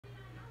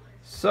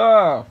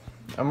So,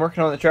 I'm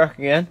working on the truck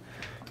again,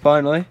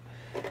 finally.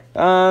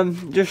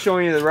 Just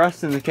showing you the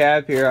rust in the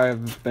cab here.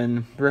 I've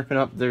been ripping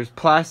up, there's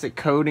plastic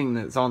coating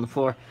that's on the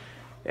floor.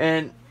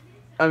 And,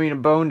 I mean, a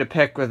bone to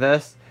pick with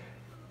this.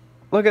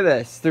 Look at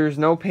this, there's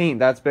no paint,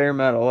 that's bare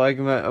metal. Like,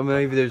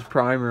 maybe there's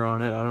primer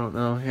on it, I don't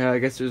know. Yeah, I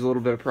guess there's a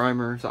little bit of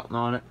primer or something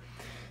on it.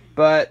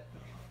 But,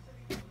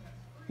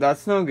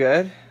 that's no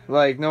good.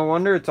 Like, no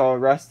wonder it's all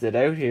rusted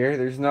out here.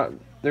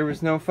 There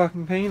was no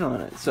fucking paint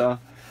on it, so.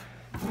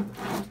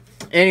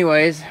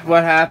 Anyways,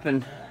 what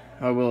happened,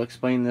 I will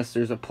explain this.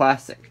 There's a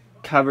plastic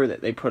cover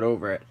that they put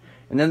over it.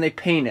 And then they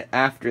paint it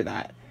after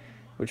that.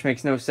 Which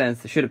makes no sense.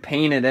 They should have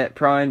painted it,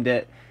 primed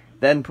it,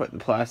 then put the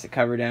plastic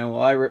cover down.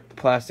 Well, I ripped the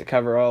plastic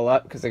cover all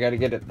up because I got to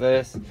get at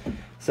this.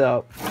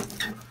 So,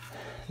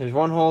 there's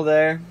one hole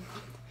there.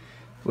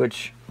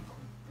 Which,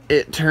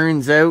 it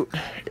turns out,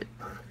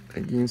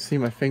 you can see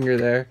my finger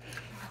there.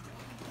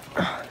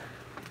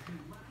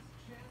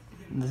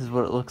 This is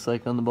what it looks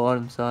like on the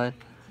bottom side.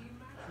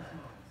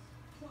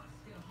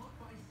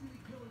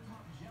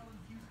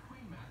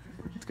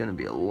 It's gonna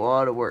be a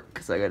lot of work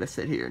because I gotta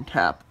sit here and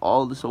tap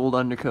all this old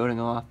undercoating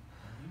off.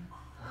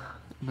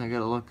 And I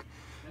gotta look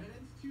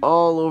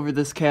all over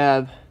this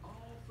cab,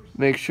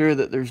 make sure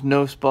that there's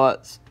no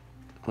spots.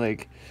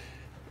 Like,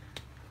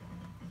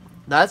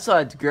 that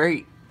side's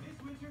great.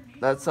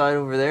 That side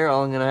over there,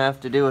 all I'm gonna have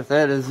to do with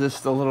that is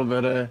just a little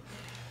bit of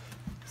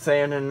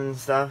sanding and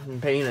stuff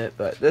and paint it.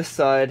 But this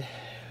side,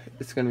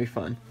 it's gonna be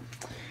fun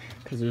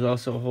because there's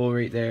also a hole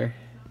right there.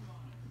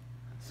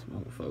 This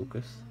won't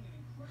focus.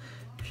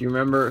 If you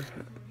remember,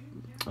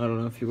 I don't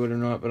know if you would or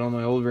not, but on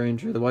my old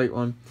Ranger, the white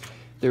one,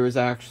 there was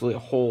actually a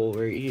hole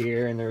right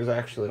here, and there was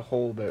actually a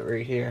hole bit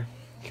right here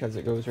because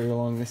it goes right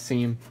along the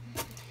seam.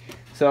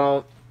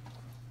 So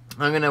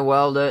I'm gonna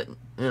weld it,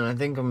 and I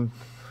think I'm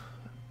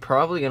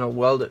probably gonna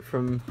weld it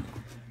from,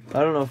 I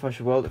don't know if I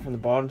should weld it from the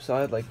bottom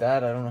side like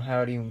that. I don't know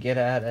how to even get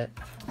at it.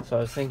 So I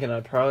was thinking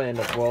I'd probably end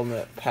up welding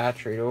that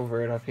patch right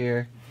over it up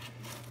here.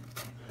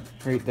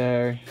 Right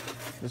there.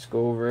 Just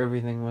go over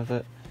everything with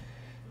it.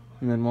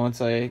 And then once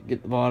I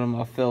get the bottom,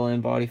 I'll fill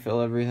in, body fill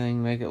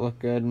everything, make it look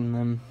good, and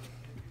then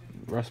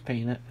rust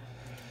paint it.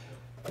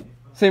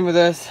 Same with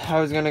this.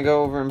 I was going to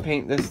go over and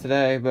paint this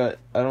today, but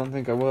I don't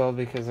think I will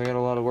because I got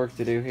a lot of work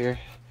to do here.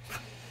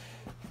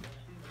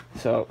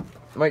 So,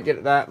 might get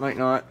at that, might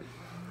not.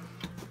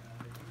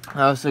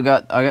 I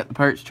got the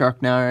parts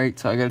truck now, right?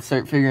 So I got to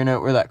start figuring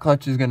out where that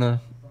clutch is going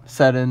to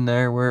set in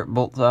there, where it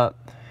bolts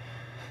up.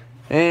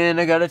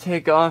 And I got to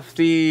take off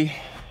the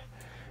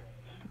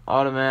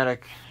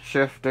automatic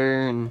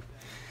shifter and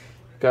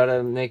got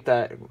to make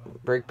that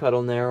brake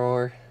pedal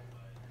narrower.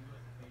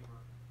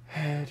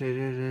 I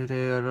don't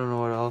know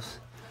what else.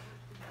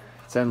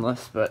 It's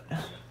endless, but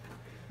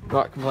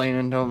not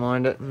complaining, don't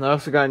mind it. And I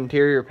also got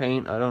interior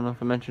paint. I don't know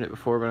if I mentioned it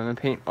before, but I'm going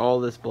to paint all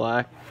this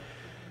black.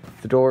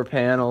 The door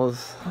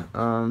panels,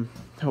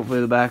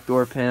 hopefully the back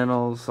door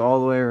panels,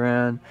 all the way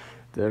around,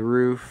 the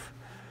roof.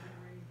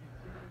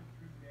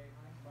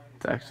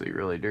 It's actually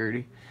really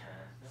dirty,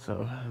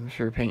 so I'm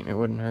sure painting it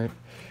wouldn't hurt.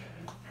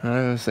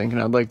 I was thinking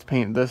I'd like to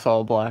paint this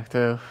all black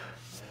too.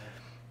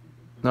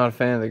 Not a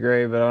fan of the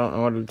gray, but I don't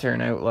know what it would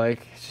turn out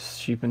like. It's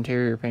just cheap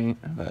interior paint,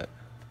 but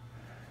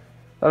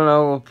I don't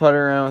know, we'll play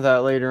around with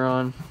that later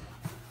on.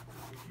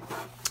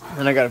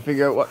 And I gotta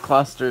figure out what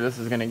cluster this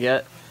is gonna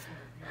get.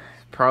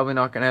 Probably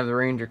not going to have the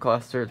Ranger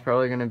cluster. It's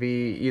probably going to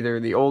be either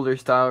the older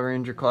style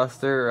Ranger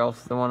cluster or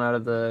else the one out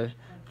of the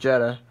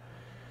Jetta.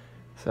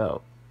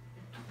 So,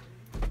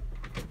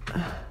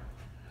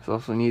 this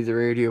also needs a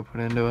radio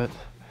put into it.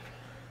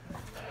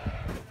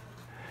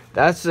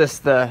 That's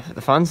just the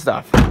fun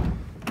stuff.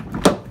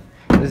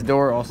 This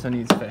door also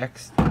needs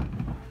fixed.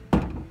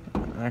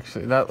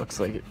 Actually, that looks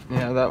like it.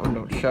 Yeah, that one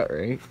don't shut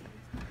right.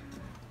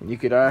 You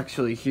could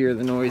actually hear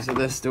the noise of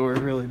this door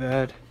really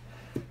bad.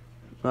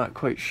 Not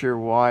quite sure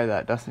why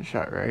that doesn't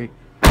shut right.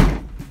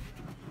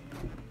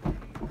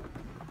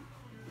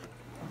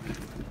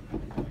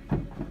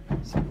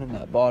 Something in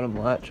that bottom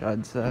latch,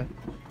 I'd say.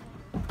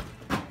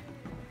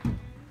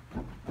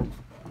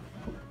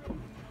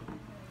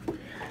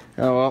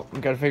 Oh well,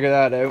 we gotta figure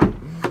that out.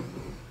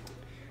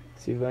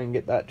 See if I can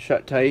get that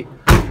shut tight.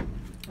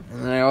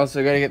 And then I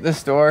also gotta get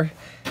this door.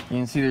 You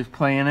can see there's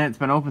play in it. It's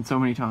been open so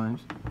many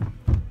times.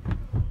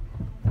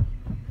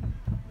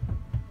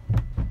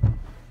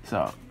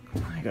 So,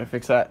 I gotta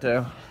fix that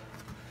too.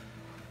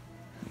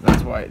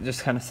 That's why it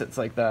just kind of sits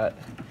like that.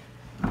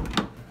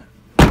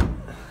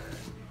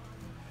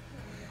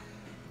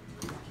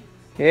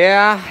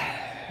 Yeah,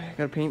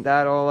 gotta paint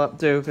that all up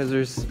too because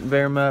there's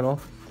bare metal.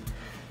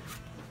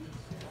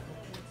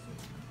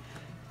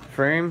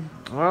 Frame,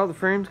 well, the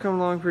frame's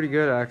coming along pretty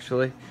good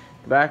actually.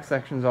 The back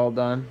section's all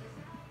done,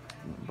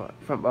 but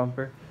front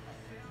bumper.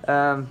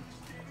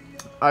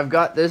 I've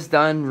got this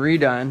done,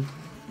 redone,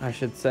 I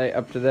should say,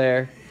 up to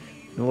there.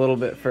 A little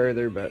bit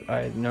further, but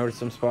I noticed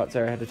some spots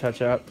there I had to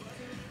touch up.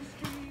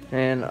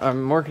 And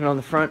I'm working on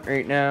the front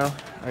right now.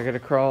 I gotta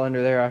crawl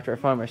under there after I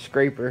find my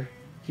scraper.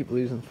 Keep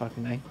losing the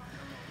fucking thing.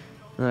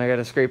 And I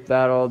gotta scrape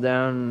that all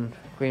down and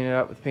clean it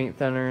up with paint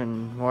thinner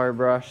and wire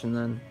brush, and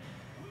then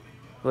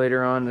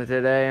later on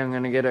today I'm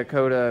gonna get a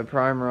coat of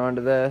primer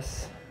onto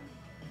this,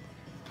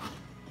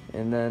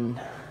 and then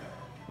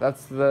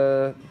that's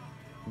the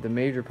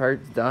major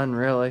part's done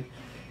really,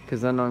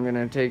 because then I'm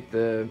gonna take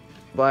the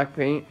black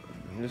paint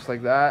just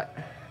like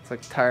that. It's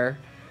like a tire.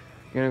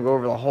 I'm gonna go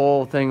over the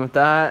whole thing with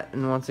that,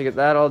 and once I get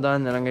that all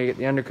done, then I'm gonna get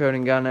the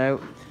undercoating gun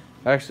out.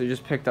 I actually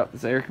just picked up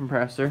this air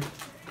compressor.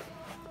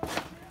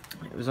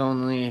 It was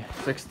only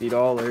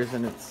 $60,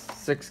 and it's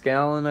 6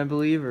 gallon, I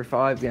believe, or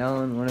 5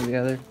 gallon, one or the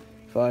other.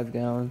 5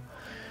 gallon,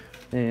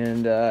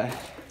 and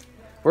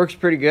works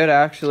pretty good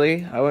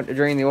actually. I went to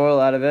drain the oil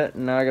out of it,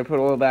 and now I gotta put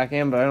oil back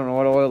in, but I don't know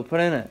what oil to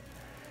put in it.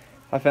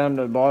 I found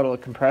a bottle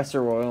of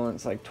compressor oil, and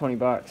it's like 20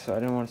 bucks, so I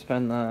didn't want to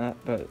spend that.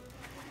 But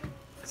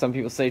some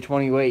people say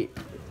 20 weight,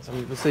 some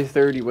people say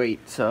 30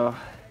 weight, so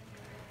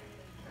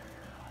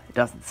it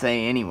doesn't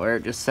say anywhere.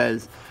 It just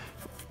says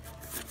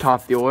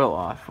top the oil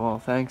off. Well,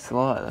 thanks a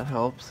lot, that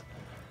helps.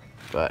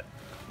 But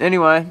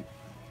anyway,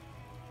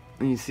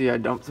 you see I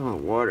dumped some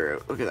of the water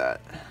out. Look at that.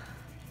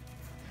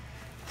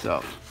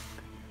 So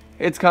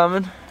it's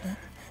coming.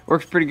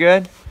 Works pretty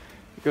good.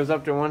 It goes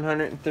up to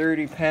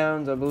 130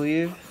 pounds, I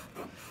believe.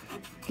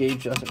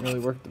 Gauge doesn't really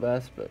work the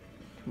best, but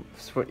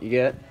it's what you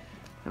get.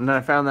 And then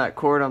I found that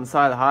cord on the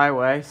side of the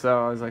highway,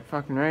 so I was like,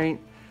 fucking right.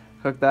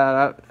 Hooked that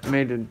up. I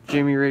made a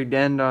Jimmy rigged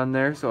end on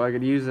there so I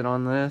could use it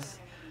on this.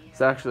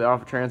 It's actually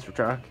off a transfer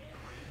truck.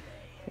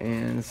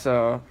 And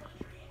so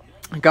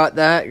I got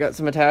that, got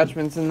some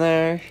attachments in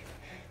there.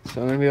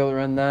 So I'm gonna be able to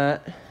run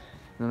that.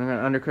 Then I'm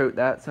gonna undercoat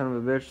that son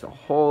of a bitch, the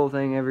whole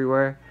thing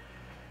everywhere.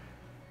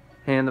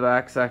 And the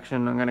back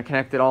section. I'm gonna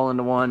connect it all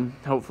into one,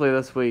 hopefully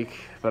this week.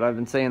 But I've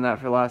been saying that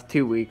for the last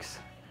 2 weeks.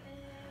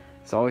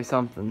 It's always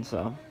something,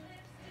 so.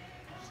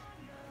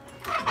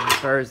 As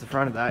far as the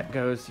front of that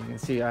goes, you can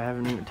see I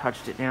haven't even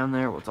touched it down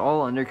there. Well, it's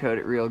all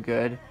undercoated real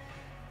good.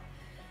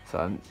 So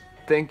I'm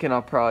thinking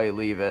I'll probably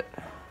leave it.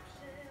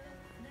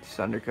 Just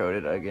undercoat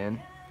it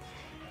again.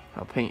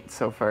 I'll paint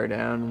so far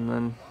down and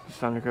then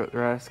just undercoat the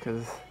rest,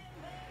 because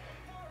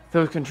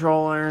those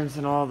control arms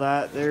and all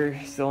that, they're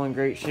still in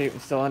great shape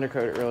and still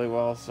undercoat it really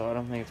well, so I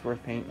don't think it's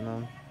worth painting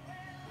them.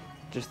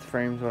 Just the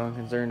frame's what I'm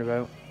concerned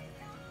about.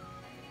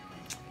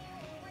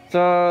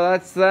 So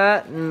that's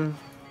that, and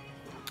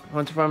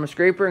once I find my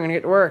scraper, I'm gonna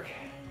get to work.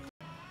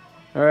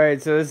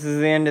 Alright, so this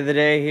is the end of the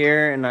day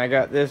here, and I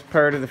got this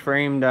part of the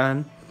frame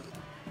done.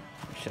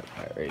 Shut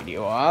that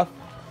radio off.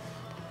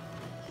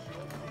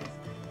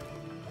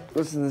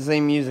 Listen to the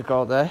same music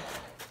all day.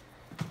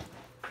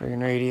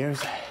 Friggin'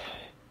 radios.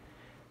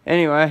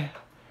 Anyway,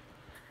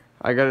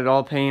 I got it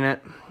all painted.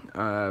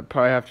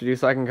 Probably have to do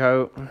second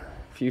coat, a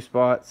few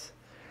spots.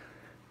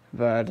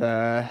 But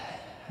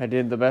I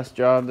did the best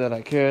job that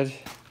I could.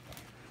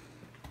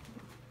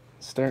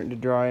 Starting to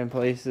dry in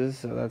places,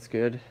 so that's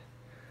good.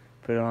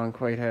 Put it on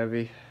quite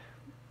heavy.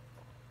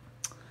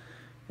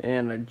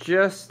 And I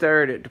just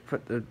started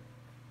to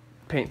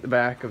paint the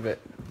back of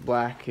it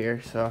black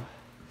here, so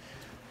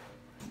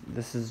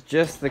this is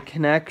just the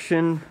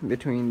connection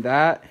between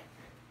that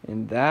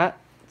and that.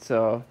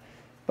 So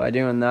by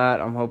doing that,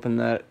 I'm hoping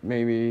that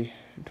maybe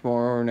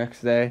tomorrow or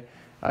next day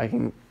I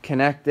can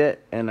connect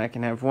it and I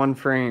can have one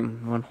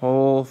frame, one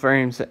whole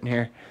frame sitting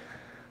here.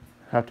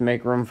 Have to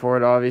make room for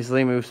it,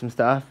 obviously, move some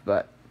stuff,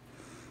 but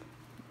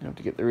I have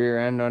to get the rear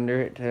end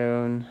under it too,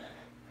 and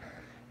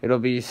it'll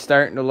be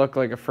starting to look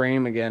like a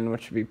frame again,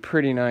 which would be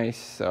pretty nice.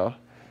 So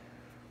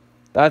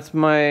that's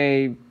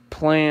my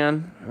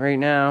plan right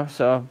now.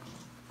 So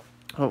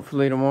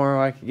hopefully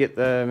tomorrow I could get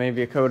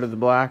maybe a coat of the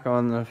black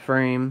on the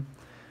frame.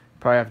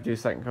 Probably have to do a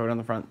second coat on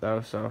the front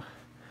though, so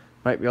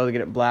might be able to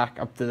get it black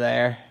up to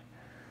there,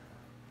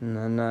 and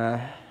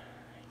then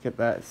get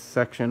that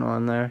section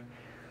on there.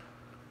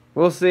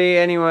 We'll see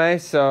anyway.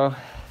 So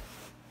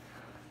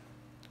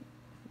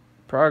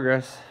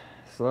progress,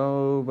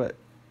 slow but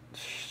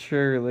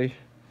surely.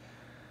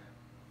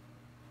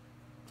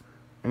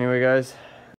 Anyway guys,